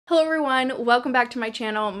Hello everyone, welcome back to my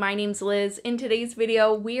channel. My name's Liz. In today's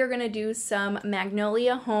video, we are going to do some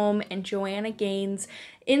Magnolia Home and Joanna Gaines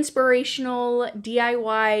inspirational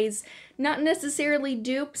DIYs, not necessarily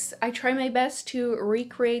dupes. I try my best to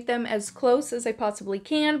recreate them as close as I possibly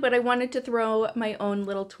can, but I wanted to throw my own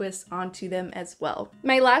little twist onto them as well.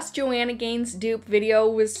 My last Joanna Gaines dupe video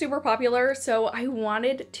was super popular, so I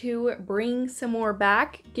wanted to bring some more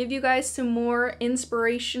back, give you guys some more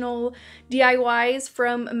inspirational DIYs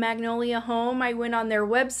from Magnolia Home. I went on their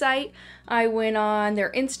website, I went on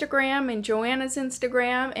their Instagram and Joanna's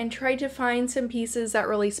Instagram and tried to find some pieces that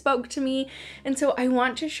really spoke to me. And so I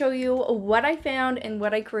want to show you what I found and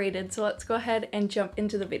what I created. So let's go ahead and jump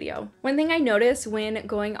into the video. One thing I noticed when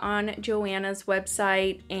going on Joanna's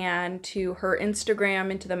website and to her Instagram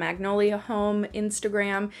and to the Magnolia Home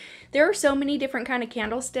Instagram, there are so many different kind of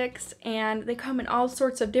candlesticks and they come in all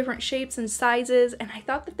sorts of different shapes and sizes, and I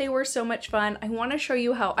thought that they were so much fun. I want to show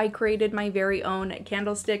you how I created my very own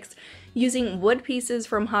candlesticks using wood pieces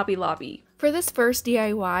from Hobby Lobby. For this first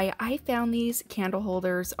DIY, I found these candle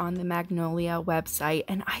holders on the Magnolia website,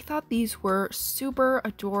 and I thought these were super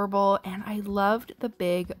adorable, and I loved the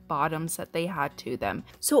big bottoms that they had to them.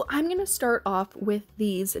 So I'm going to start off with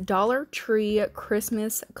these Dollar Tree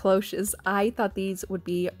Christmas cloches. I thought these would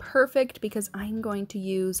be perfect because I'm going to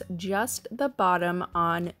use just the bottom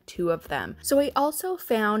on two of them. So I also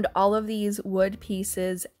found all of these wood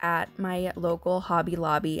pieces at my local Hobby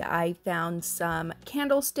Lobby. I found some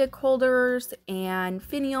candlestick holders and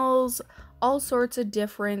finials, all sorts of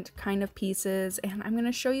different kind of pieces, and I'm going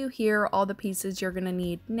to show you here all the pieces you're going to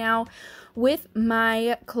need. Now with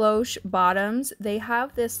my cloche bottoms, they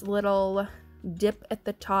have this little dip at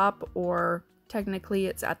the top, or technically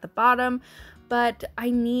it's at the bottom, but I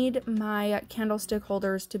need my candlestick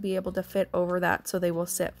holders to be able to fit over that so they will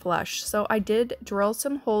sit flush. So I did drill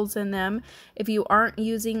some holes in them. If you aren't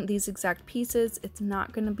using these exact pieces, it's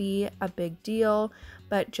not going to be a big deal,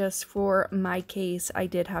 but just for my case, I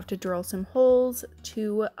did have to drill some holes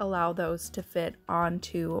to allow those to fit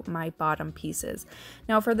onto my bottom pieces.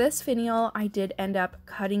 Now for this finial, I did end up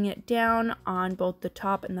cutting it down on both the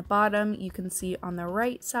top and the bottom. You can see on the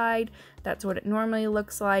right side, that's what it normally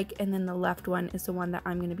looks like, and then the left one is the one that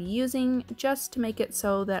I'm going to be using just to make it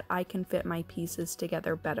so that I can fit my pieces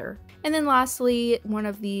together better. And then lastly, one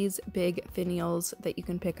of these big finials that you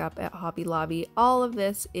can pick up at Hobby Lobby, all of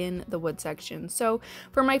this in the wood section. So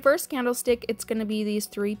for my first candlestick, it's going to be these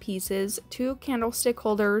three pieces, two candlestick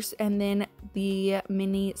holders, and then the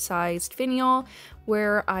mini sized finial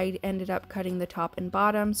where I ended up cutting the top and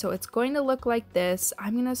bottom. So it's going to look like this.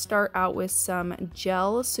 I'm going to start out with some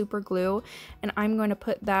gel super glue, and I'm going to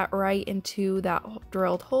put that right into that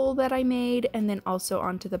drilled hole that I made, and then also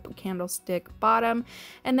onto the candlestick bottom.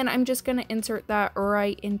 And then I'm just going to insert that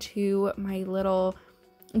right into my little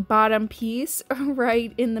bottom piece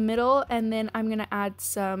right in the middle, and then I'm going to add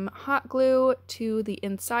some hot glue to the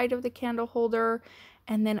inside of the candle holder,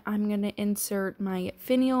 and then I'm going to insert my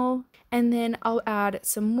finial, and then I'll add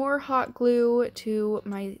some more hot glue to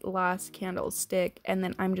my last candlestick, and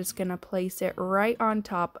then I'm just going to place it right on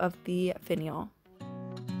top of the finial.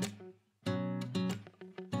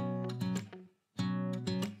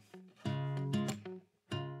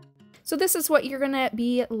 So this is what you're going to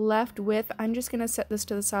be left with. I'm just going to set this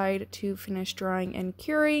to the side to finish drying and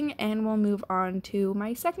curing, and we'll move on to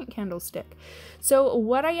my second candlestick. So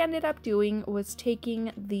what I ended up doing was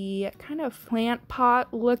taking the kind of plant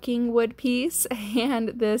pot looking wood piece and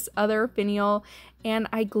this other finial, and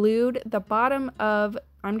I glued the bottom of,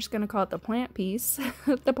 I'm just going to call it the plant piece,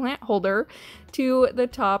 the plant holder, to the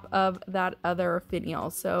top of that other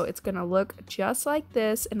finial. So it's going to look just like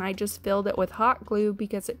this, and I just filled it with hot glue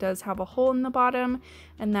because it does have a hole in the bottom,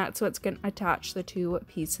 and that's what's going to attach the two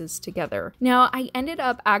pieces together. Now I ended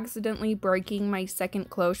up accidentally breaking my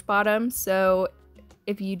second cloche bottom, so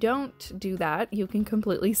if you don't do that, you can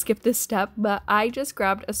completely skip this step, but I just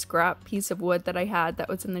grabbed a scrap piece of wood that I had that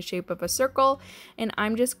was in the shape of a circle, and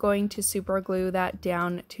I'm just going to super glue that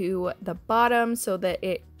down to the bottom so that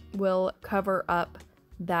it will cover up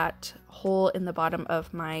that hole in the bottom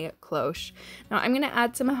of my cloche. Now I'm going to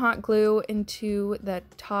add some hot glue into the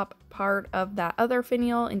top part of that other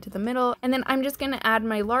finial into the middle, and then I'm just going to add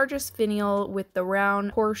my largest finial with the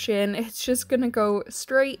round portion. It's just going to go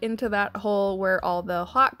straight into that hole where all the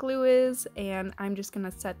hot glue is, and I'm just going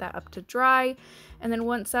to set that up to dry, And then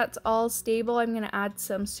once that's all stable, I'm going to add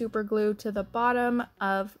some super glue to the bottom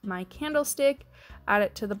of my candlestick, add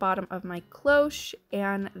it to the bottom of my cloche,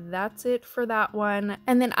 and that's it for that one.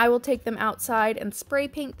 And then I will take them outside and spray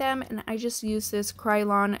paint them, and I just use this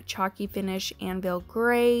Krylon Chalky Finish Anvil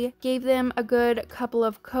Gray. Gave them a good couple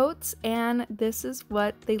of coats, and this is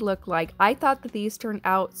what they look like. I thought that these turned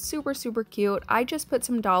out super cute. I just put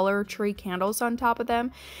some Dollar Tree candles on top of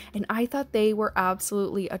them, and I thought they were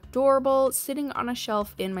absolutely adorable sitting on a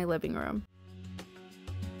shelf in my living room.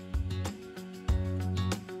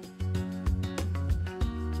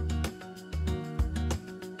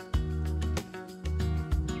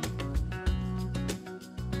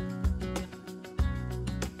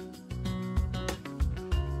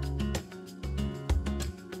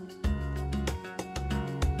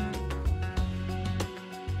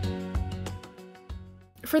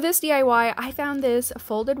 For this DIY, I found this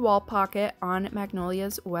folded wall pocket on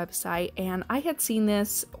Magnolia's website, and I had seen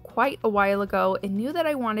this quite a while ago and knew that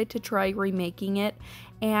I wanted to try remaking it,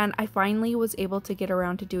 and I finally was able to get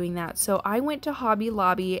around to doing that. So I went to Hobby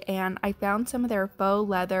Lobby and I found some of their faux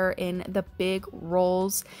leather in the big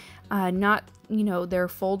rolls, not, you know, their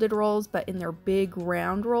folded rolls, but in their big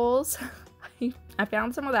round rolls. I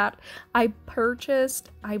found some of that. I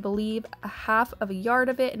purchased, I believe, a half of a yard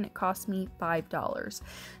of it, and it cost me $5.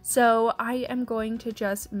 So I am going to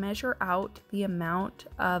just measure out the amount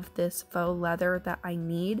of this faux leather that I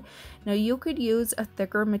need. Now you could use a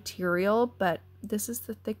thicker material, but this is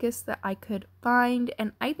the thickest that I could find,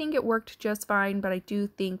 and I think it worked just fine, but I do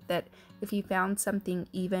think that if you found something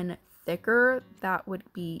even thicker, that would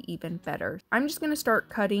be even better. I'm just going to start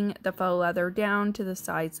cutting the faux leather down to the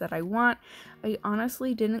size that I want. I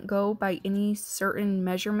honestly didn't go by any certain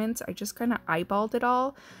measurements. I just kind of eyeballed it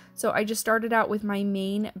all. So I just started out with my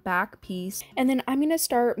main back piece, and then I'm going to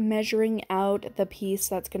start measuring out the piece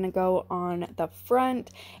that's going to go on the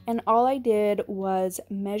front. And all I did was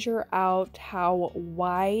measure out how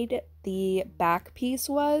wide the back piece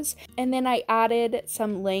was, and then I added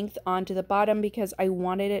some length onto the bottom because I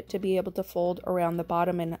wanted it to be able to fold around the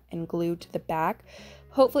bottom and glue to the back.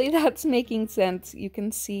 Hopefully that's making sense. You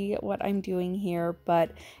can see what I'm doing here,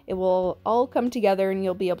 but it will all come together and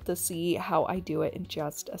you'll be able to see how I do it in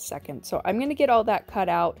just a second. So I'm going to get all that cut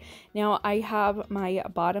out. Now I have my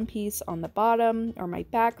bottom piece on the bottom, or my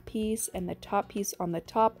back piece, and the top piece on the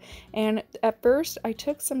top. And at first I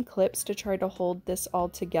took some clips to try to hold this all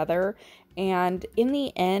together. And in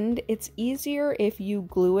the end, it's easier if you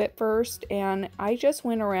glue it first, and I just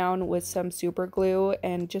went around with some super glue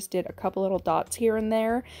and just did a couple little dots here and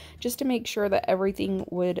there just to make sure that everything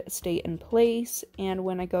would stay in place. And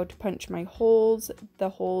when I go to punch my holes,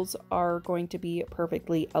 the holes are going to be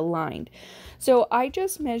perfectly aligned. So I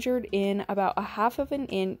just measured in about a half of an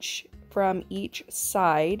inch from each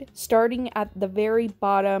side, starting at the very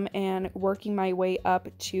bottom and working my way up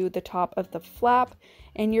to the top of the flap.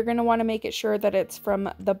 And you're going to want to make it sure that it's from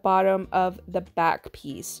the bottom of the back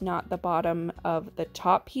piece, not the bottom of the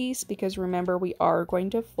top piece, because remember, we are going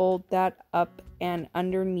to fold that up and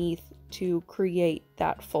underneath to create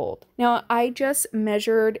that fold. Now I just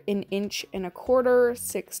measured 1.25 inches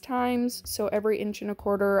 6 times, so every 1.25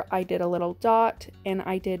 inches I did a little dot, and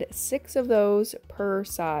I did 6 of those per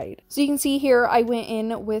side. So you can see here I went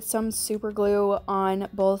in with some super glue on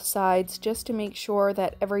both sides just to make sure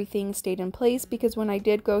that everything stayed in place, because when I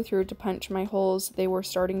did go through to punch my holes, they were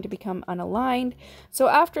starting to become unaligned. So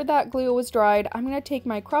after that glue was dried, I'm going to take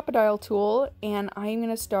my crocodile tool and I'm going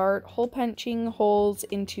to start hole punching holes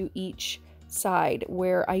into each side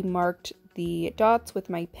where I marked the dots with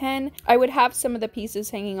my pen. I would have some of the pieces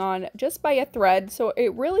hanging on just by a thread, so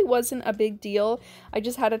it really wasn't a big deal. I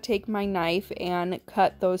just had to take my knife and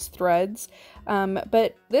cut those threads.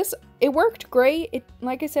 But it worked great.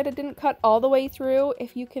 Like I said, it didn't cut all the way through.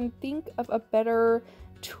 If you can think of a better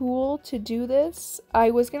tool to do this,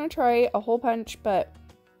 I was gonna try a hole punch, but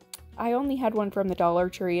I only had one from the Dollar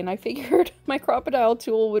Tree, and I figured my crocodile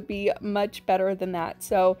tool would be much better than that.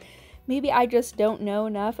 So maybe I just don't know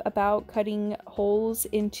enough about cutting holes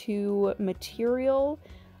into material,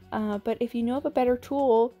 but if you know of a better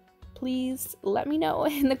tool, please let me know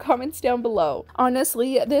in the comments down below.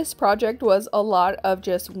 Honestly, this project was a lot of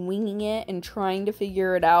just winging it and trying to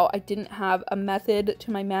figure it out. I didn't have a method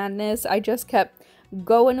to my madness. I just kept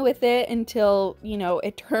going with it until, you know,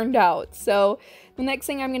 it turned out. So the next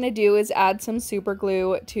thing I'm going to do is add some super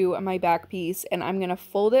glue to my back piece, and I'm going to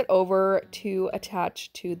fold it over to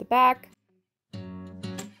attach to the back.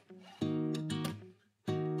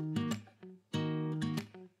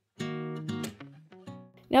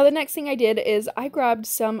 Now the next thing I did is I grabbed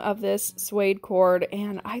some of this suede cord,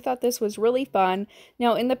 and I thought this was really fun.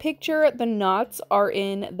 Now in the picture, the knots are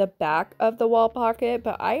in the back of the wall pocket,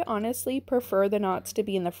 but I honestly prefer the knots to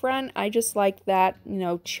be in the front. I just like that, you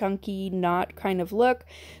know, chunky knot kind of look.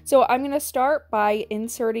 So I'm going to start by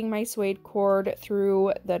inserting my suede cord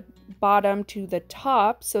through the bottom to the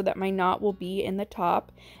top so that my knot will be in the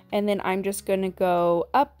top. And then I'm just going to go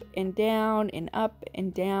up and down and up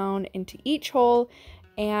and down into each hole.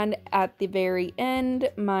 And at the very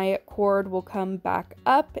end, my cord will come back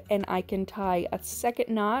up and I can tie a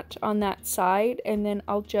second knot on that side, and then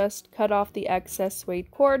I'll just cut off the excess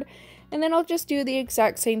suede cord, and then I'll just do the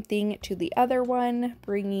exact same thing to the other one,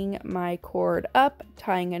 bringing my cord up,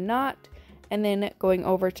 tying a knot, and then going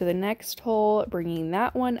over to the next hole, bringing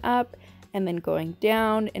that one up, and then going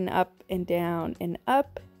down and up and down and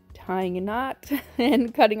up, tying a knot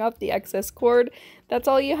and cutting off the excess cord. That's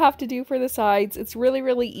all you have to do for the sides. It's really,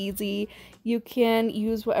 really easy. You can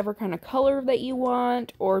use whatever kind of color that you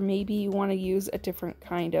want, or maybe you want to use a different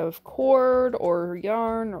kind of cord or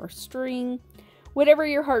yarn or string. Whatever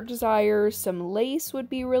your heart desires. Some lace would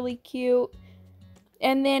be really cute.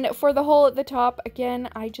 And then for the hole at the top, again,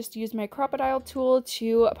 I just use my crocodile tool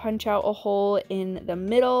to punch out a hole in the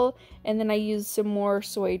middle. And then I use some more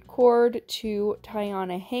suede cord to tie on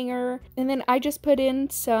a hanger. And then I just put in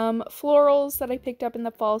some florals that I picked up in the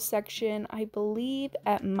fall section, I believe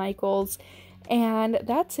at Michael's. And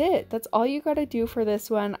that's it. That's all you gotta do for this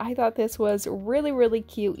one. I thought this was really, really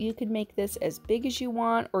cute. You could make this as big as you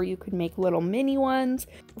want, or you could make little mini ones.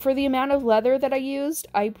 For the amount of leather that I used,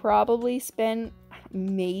 I probably spent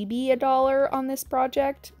maybe $1 on this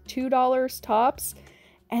project, $2 tops,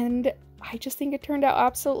 and I just think it turned out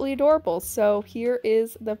absolutely adorable. So here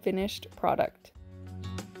is the finished product.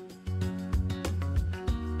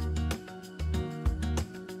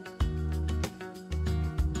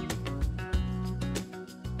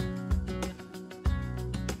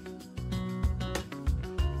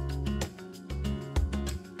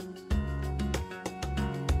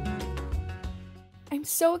 I'm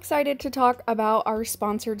so excited to talk about our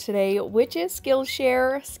sponsor today, which is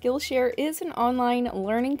Skillshare. Skillshare is an online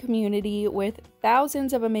learning community with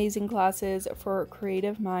thousands of amazing classes for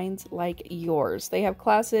creative minds like yours. They have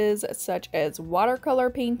classes such as watercolor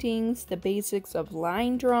paintings, the basics of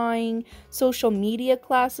line drawing, social media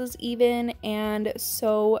classes even, and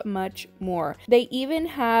so much more. They even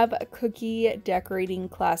have cookie decorating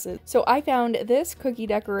classes. So I found this cookie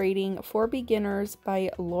decorating for beginners by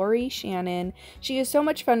Lori Shannon. She is so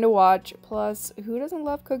much fun to watch. Plus, who doesn't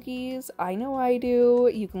love cookies? I know I do.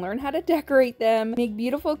 You can learn how to decorate them, make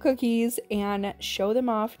beautiful cookies, and show them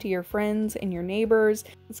off to your friends and your neighbors.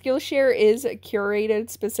 Skillshare is curated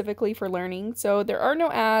specifically for learning, so there are no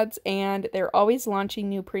ads, and they're always launching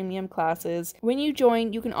new premium classes. When you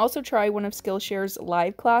join, you can also try one of Skillshare's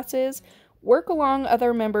live classes, work along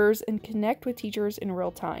other members, and connect with teachers in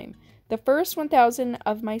real time. The first 1,000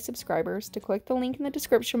 of my subscribers to click the link in the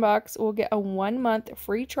description box will get a 1-month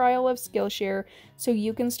free trial of Skillshare, so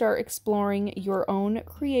you can start exploring your own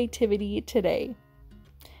creativity today.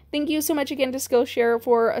 Thank you so much again to Skillshare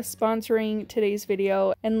for sponsoring today's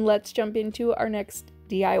video, and let's jump into our next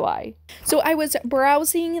DIY. So I was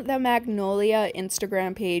browsing the Magnolia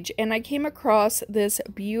Instagram page and I came across this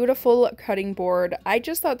beautiful cutting board. I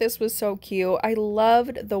just thought this was so cute. I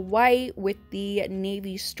loved the white with the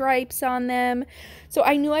navy stripes on them. So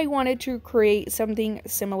I knew I wanted to create something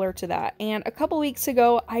similar to that. And a couple weeks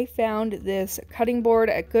ago, I found this cutting board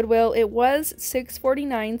at Goodwill. It was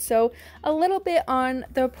 $6.49, so a little bit on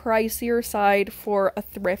the pricier side for a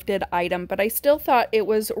thrifted item, but I still thought it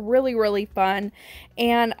was really, really fun.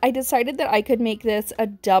 And I decided that I could make this a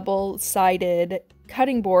double-sided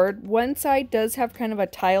cutting board. One side does have kind of a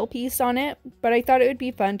tile piece on it, but I thought it would be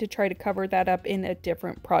fun to try to cover that up in a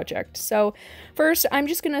different project. So first, I'm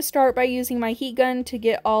just going to start by using my heat gun to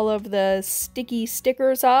get all of the sticky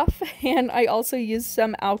stickers off, and I also use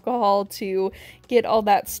some alcohol to get all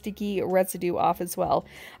that sticky residue off as well.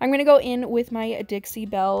 I'm going to go in with my Dixie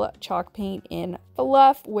Belle chalk paint in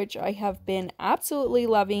Fluff, which I have been absolutely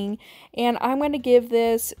loving, and I'm going to give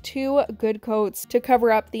this 2 good coats to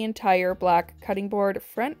cover up the entire black cutting board,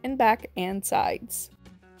 front and back and sides.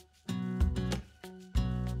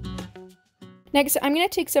 Next, I'm going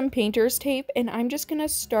to take some painter's tape and I'm just going to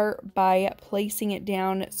start by placing it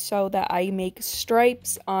down so that I make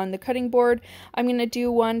stripes on the cutting board. I'm going to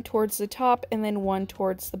do one towards the top and then one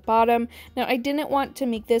towards the bottom. Now, I didn't want to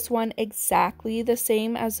make this one exactly the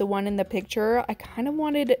same as the one in the picture. I kind of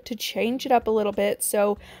wanted to change it up a little bit.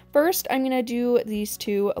 So first, I'm going to do these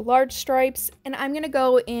two large stripes and I'm going to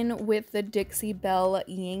go in with the Dixie Belle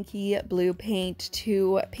Yankee blue paint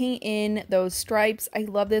to paint in those stripes. I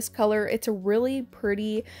love this color. It's a really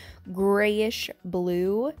pretty grayish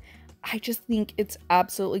blue. I just think it's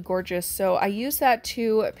absolutely gorgeous. So I use that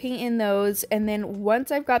to paint in those, and then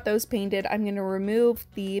once I've got those painted, I'm going to remove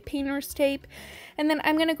the painter's tape, and then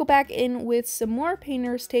I'm going to go back in with some more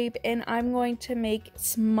painter's tape and I'm going to make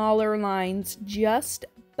smaller lines just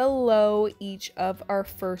below each of our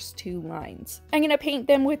first two lines. I'm going to paint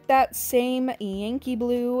them with that same Yankee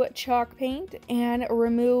blue chalk paint and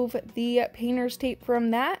remove the painter's tape from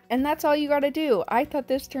that, and that's all you got to do. I thought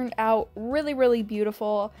this turned out really, really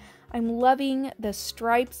beautiful. I'm loving the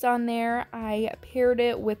stripes on there. I paired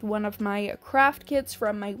it with one of my craft kits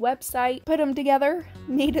from my website, put them together,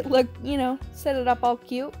 made it look, you know, set it up all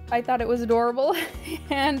cute. I thought it was adorable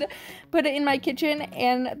and put it in my kitchen,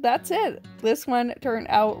 and that's it. This one turned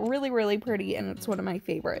out really, really pretty, and it's one of my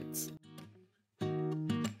favorites.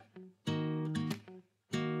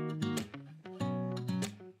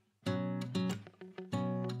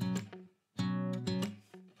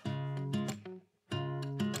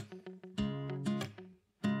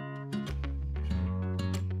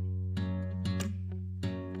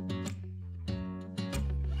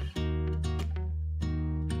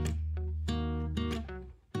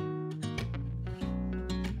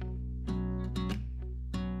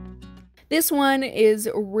 This one is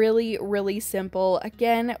really, really simple.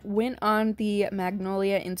 Again, went on the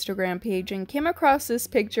Magnolia Instagram page and came across this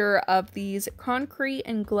picture of these concrete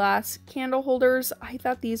and glass candle holders. I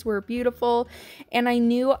thought these were beautiful, and I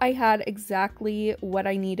knew I had exactly what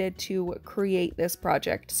I needed to create this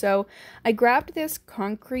project. So I grabbed this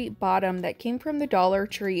concrete bottom that came from the Dollar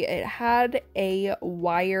Tree. It had a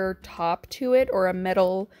wire top to it, or a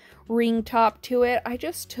metal ring top to it. I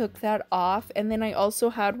just took that off, and then I also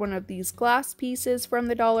had one of these glass pieces from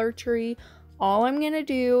the Dollar Tree. All I'm gonna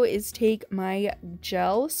do is take my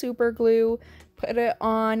gel super glue, put it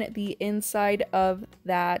on the inside of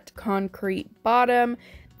that concrete bottom.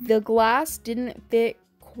 The glass didn't fit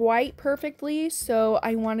quite perfectly, so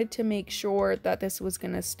I wanted to make sure that this was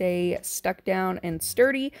gonna stay stuck down and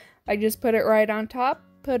sturdy. I just put it right on top,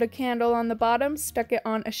 put a candle on the bottom, stuck it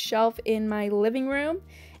on a shelf in my living room,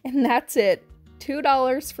 and that's it.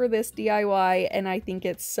 $2 for this DIY, and I think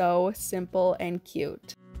it's so simple and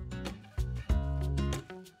cute.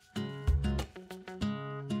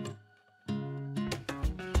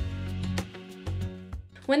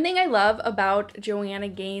 One thing I love about Joanna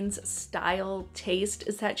Gaines' style taste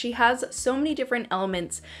is that she has so many different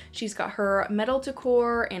elements. She's got her metal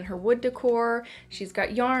decor and her wood decor. She's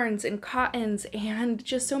got yarns and cottons and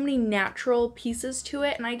just so many natural pieces to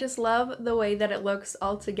it, and I just love the way that it looks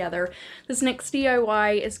all together. This next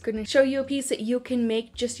DIY is going to show you a piece that you can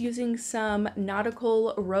make just using some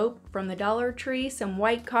nautical rope from the Dollar Tree, some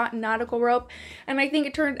white cotton nautical rope, and I think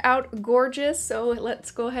it turned out gorgeous, so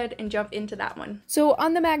let's go ahead and jump into that one. So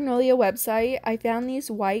on the Magnolia website, I found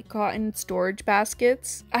these white cotton storage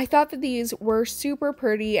baskets. I thought that these were super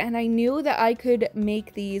pretty, and I knew that I could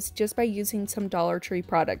make these just by using some Dollar Tree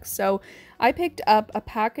products. So I picked up a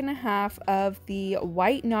pack and a half of the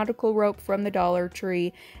white nautical rope from the Dollar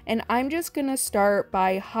Tree, and I'm just gonna start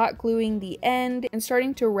by hot gluing the end and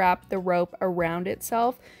starting to wrap the rope around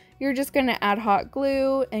itself. You're just gonna add hot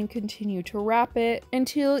glue and continue to wrap it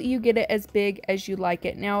until you get it as big as you like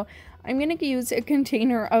it. Now, I'm going to use a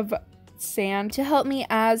container of sand to help me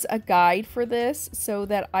as a guide for this so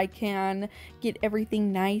that I can get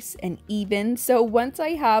everything nice and even. So once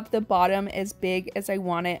I have the bottom as big as I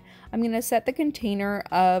want it, I'm going to set the container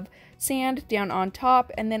of sand down on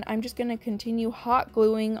top, and then I'm just going to continue hot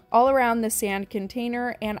gluing all around the sand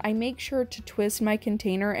container, and I make sure to twist my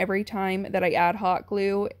container every time that I add hot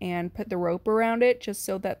glue and put the rope around it, just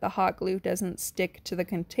so that the hot glue doesn't stick to the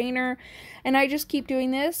container. And I just keep doing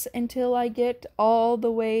this until I get all the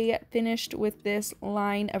way finished with this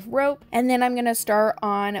line of rope, and then I'm going to start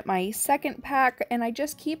on my second pack, and I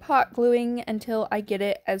just keep hot gluing until I get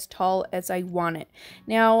it as tall as I want it.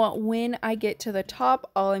 Now when I get to the top,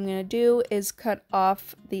 all I'm going to do is cut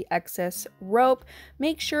off the excess rope.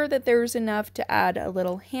 Make sure that there's enough to add a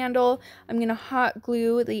little handle. I'm going to hot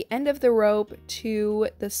glue the end of the rope to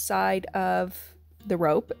the side of the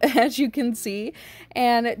rope, as you can see,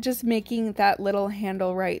 and just making that little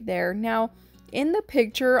handle right there. Now, In the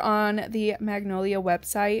picture on the Magnolia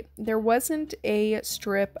website, there wasn't a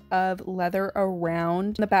strip of leather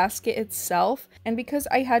around the basket itself, and because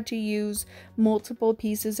I had to use multiple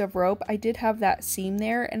pieces of rope, I did have that seam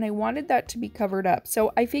there and I wanted that to be covered up.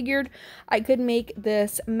 So I figured I could make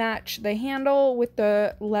this match the handle with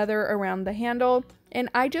the leather around the handle. And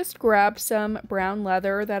I just grabbed some brown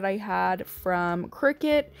leather that I had from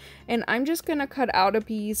CRICUT, and I'm just gonna cut out a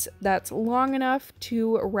piece that's long enough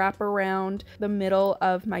to wrap around the middle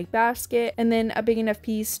of my basket, and then a big enough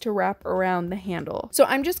piece to wrap around the handle. So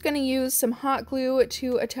I'm just gonna use some hot glue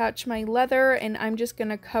to attach my leather, and I'm just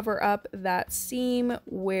gonna cover up that seam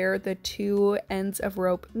where the two ends of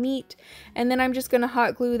rope meet, and then I'm just gonna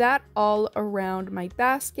hot glue that all around my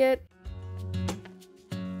basket.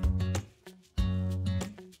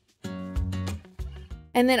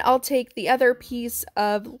 And then I'll take the other piece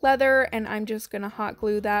of leather and I'm just going to hot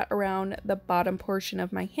glue that around the bottom portion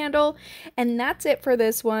of my handle. And that's it for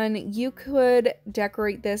this one. You could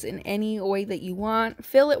decorate this in any way that you want.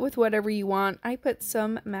 Fill it with whatever you want. I put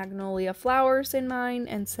some magnolia flowers in mine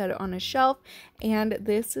and set it on a shelf. And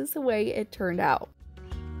this is the way it turned out.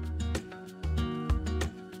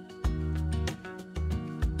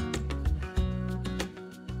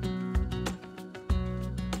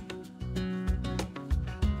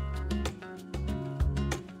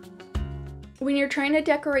 When you're trying to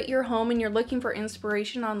decorate your home and you're looking for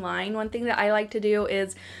inspiration online, one thing that I like to do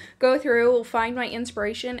is go through, find my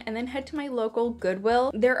inspiration, and then head to my local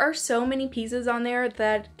Goodwill. There are so many pieces on there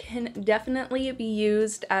that can definitely be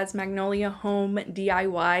used as Magnolia Home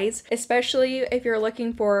DIYs, especially if you're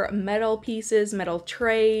looking for metal pieces, metal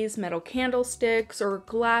trays, metal candlesticks, or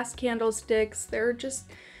glass candlesticks.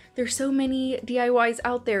 There's so many DIYs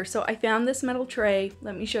out there. So I found this metal tray.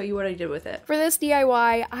 Let me show you what I did with it. For this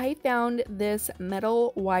DIY, I found this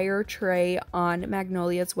metal wire tray on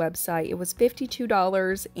Magnolia's website. It was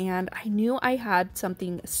 $52 and I knew I had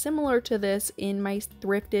something similar to this in my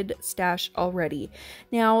thrifted stash already.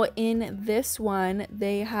 Now in this one,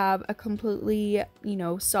 they have a completely,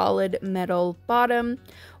 solid metal bottom.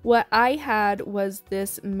 What I had was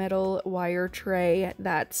this metal wire tray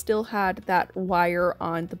that still had that wire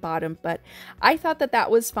on the bottom, but I thought that that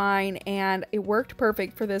was fine and it worked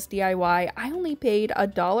perfect for this DIY. I only paid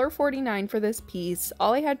 $1.49 for this piece.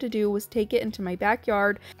 All I had to do was take it into my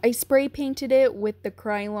backyard. I spray painted it with the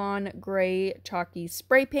Krylon gray chalky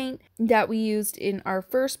spray paint that we used in our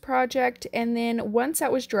first project, and then once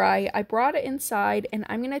that was dry, I brought it inside and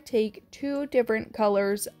I'm going to take two different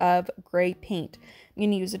colors of gray paint. I'm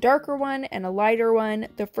going to use a darker one and a lighter one.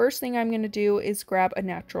 The first thing I'm going to do is grab a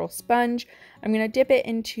natural sponge. I'm going to dip it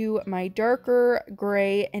into my darker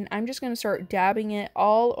gray and I'm just going to start dabbing it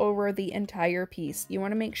all over the entire piece. You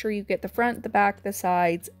want to make sure you get the front, the back, the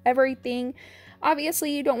sides, everything.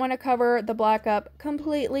 Obviously, you don't want to cover the black up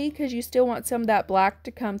completely because you still want some of that black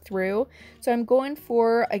to come through. So I'm going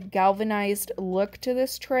for a galvanized look to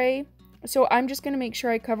this tray. So I'm just going to make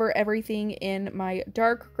sure I cover everything in my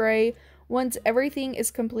dark gray. Once everything is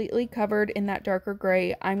completely covered in that darker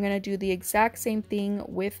gray, I'm going to do the exact same thing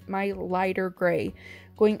with my lighter gray,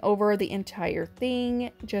 going over the entire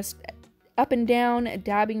thing, just up and down,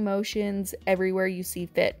 dabbing motions everywhere you see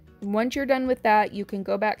fit. Once you're done with that, you can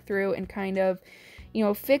go back through and kind of,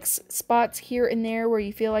 fix spots here and there where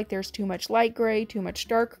you feel like there's too much light gray, too much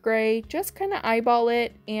dark gray. Just kind of eyeball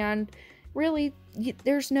it, and really,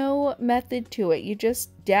 there's no method to it. You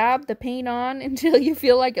just dab the paint on until you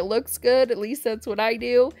feel like it looks good. At least that's what I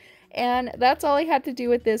do. And that's all I had to do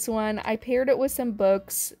with this one. I paired it with some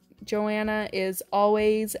books. Joanna is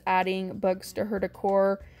always adding books to her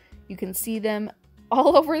decor. You can see them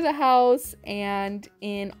all over the house, and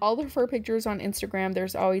in all of her pictures on Instagram,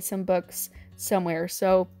 there's always some books somewhere.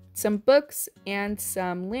 So some books and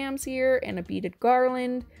some lambs here and a beaded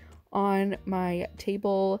garland on my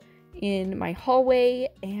table in my hallway,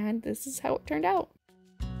 and this is how it turned out.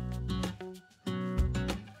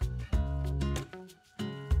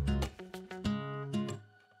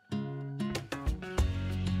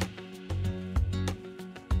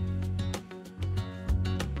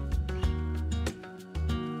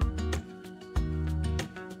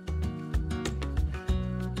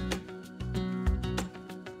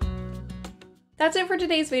 That's it for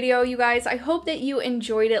today's video, you guys. I hope that you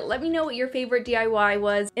enjoyed it. Let me know what your favorite DIY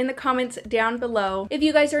was in the comments down below. If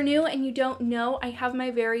you guys are new and you don't know, I have my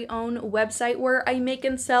very own website where I make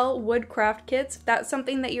and sell wood craft kits. If that's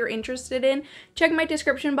something that you're interested in, check my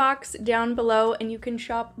description box down below and you can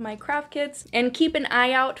shop my craft kits. And keep an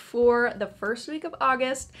eye out for the first week of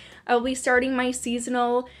August. I'll be starting my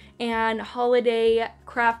seasonal and holiday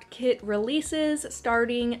craft kit releases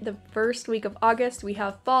starting the first week of August. We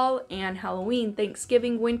have fall and Halloween,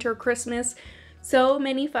 Thanksgiving, winter, Christmas. So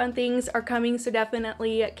many fun things are coming, so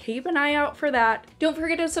definitely keep an eye out for that. Don't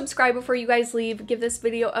forget to subscribe before you guys leave. Give this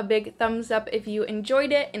video a big thumbs up if you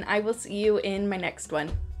enjoyed it, and I will see you in my next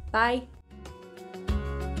one. Bye!